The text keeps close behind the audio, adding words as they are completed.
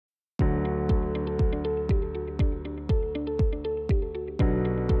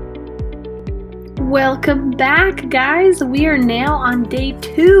Welcome back, guys. We are now on day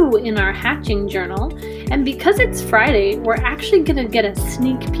 2 in our hatching journal, and because it's Friday, we're actually going to get a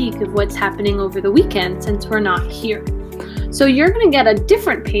sneak peek of what's happening over the weekend since we're not here. So you're going to get a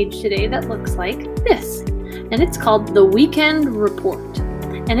different page today that looks like this, and it's called The Weekend Report.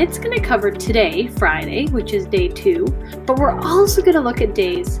 And it's going to cover today, Friday, which is day 2, but we're also going to look at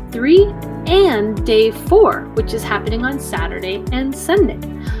days 3 and day 4, which is happening on Saturday and Sunday.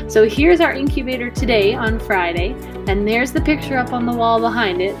 So here's our incubator today on Friday, and there's the picture up on the wall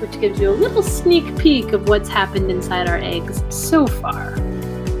behind it, which gives you a little sneak peek of what's happened inside our eggs so far.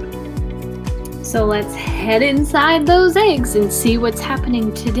 So let's head inside those eggs and see what's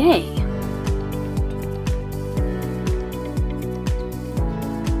happening today.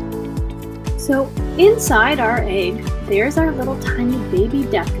 So inside our egg, there's our little tiny baby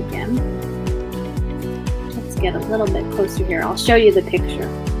duck again. Let's get a little bit closer here. I'll show you the picture.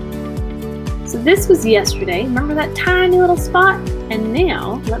 So this was yesterday. Remember that tiny little spot? And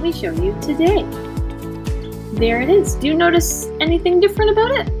now, let me show you today. There it is. Do you notice anything different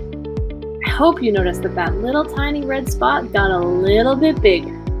about it? I hope you noticed that that little tiny red spot got a little bit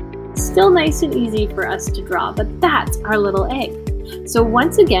bigger. Still nice and easy for us to draw, but that's our little egg. So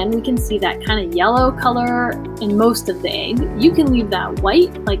once again, we can see that kind of yellow color in most of the egg. You can leave that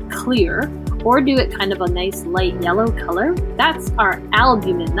white, like clear, or do it kind of a nice light yellow color. That's our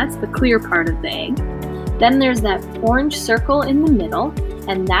albumin, that's the clear part of the egg. Then there's that orange circle in the middle,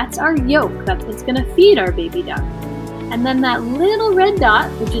 and that's our yolk. That's what's gonna feed our baby duck. And then that little red dot,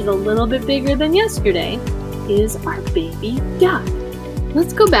 which is a little bit bigger than yesterday, is our baby duck.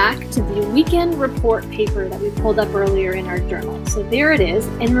 Let's go back to the weekend report paper that we pulled up earlier in our journal. So there it is,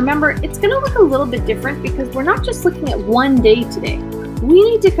 and remember, it's gonna look a little bit different because we're not just looking at one day today. We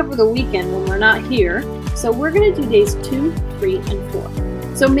need to cover the weekend when we're not here, so we're going to do days 2, 3, and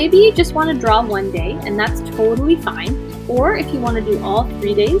 4. So maybe you just want to draw one day, and that's totally fine. Or if you want to do all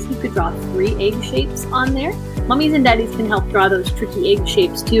 3 days, you could draw 3 egg shapes on there. Mummies and daddies can help draw those tricky egg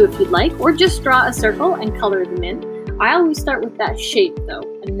shapes too if you'd like, or just draw a circle and color them in. I always start with that shape though,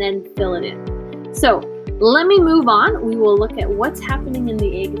 and then fill it in. So let me move on. We will look at what's happening in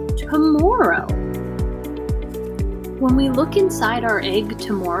the egg tomorrow. When we look inside our egg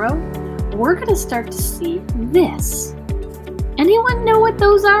tomorrow, we're going to start to see this. Anyone know what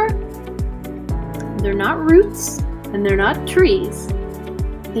those are? They're not roots and they're not trees.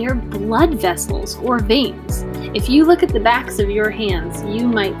 They're blood vessels or veins. If you look at the backs of your hands, you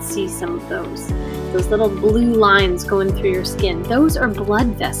might see some of those. Those little blue lines going through your skin, those are blood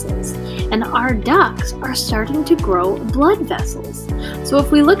vessels. And our ducks are starting to grow blood vessels. So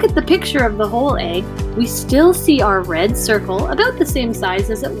if we look at the picture of the whole egg, we still see our red circle about the same size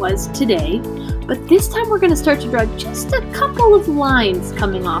as it was today, but this time we're going to start to draw just a couple of lines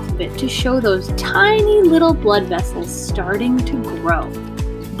coming off of it to show those tiny little blood vessels starting to grow.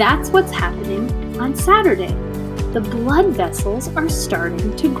 That's what's happening on Saturday. The blood vessels are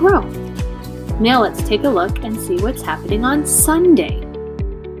starting to grow. Now let's take a look and see what's happening on Sunday.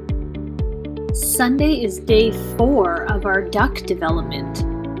 Sunday is day 4 of our duck development.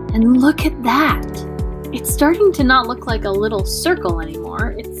 And look at that! It's starting to not look like a little circle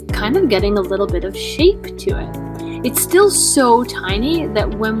anymore. It's kind of getting a little bit of shape to it. It's still so tiny that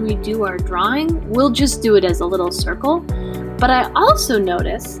when we do our drawing, we'll just do it as a little circle. But I also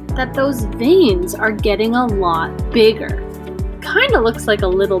notice that those veins are getting a lot bigger. Kind of looks like a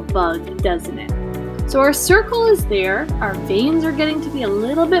little bug, doesn't it? So our circle is there, our veins are getting to be a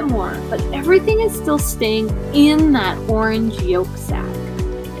little bit more, but everything is still staying in that orange yolk sac.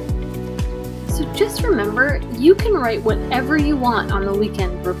 So just remember, you can write whatever you want on the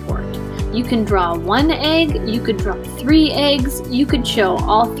weekend report. You can draw 1 egg, you could draw 3 eggs, you could show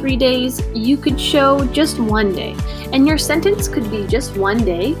all 3 days, you could show just 1 day. And your sentence could be just 1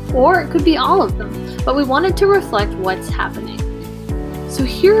 day, or it could be all of them. But we wanted to reflect what's happening. So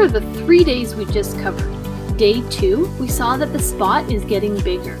here are the 3 days we just covered. Day 2, we saw that the spot is getting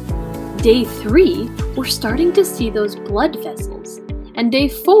bigger. Day 3, we're starting to see those blood vessels. And day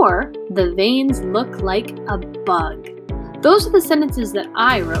 4, the veins look like a bug. Those are the sentences that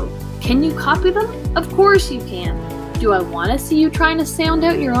I wrote. Can you copy them? Of course you can. Do I want to see you trying to sound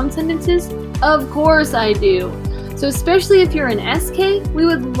out your own sentences? Of course I do. So especially if you're an SK, we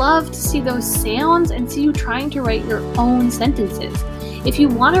would love to see those sounds and see you trying to write your own sentences. If you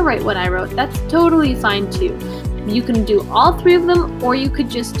want to write what I wrote, that's totally fine too. You can do all 3 of them, or you could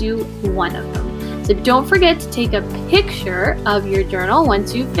just do 1 of them. So don't forget to take a picture of your journal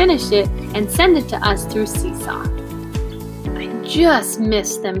once you've finished it and send it to us through Seesaw. I just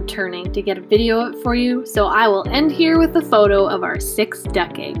missed them turning to get a video of it for you, so I will end here with a photo of our 6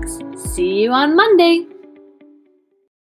 duck eggs. See you on Monday!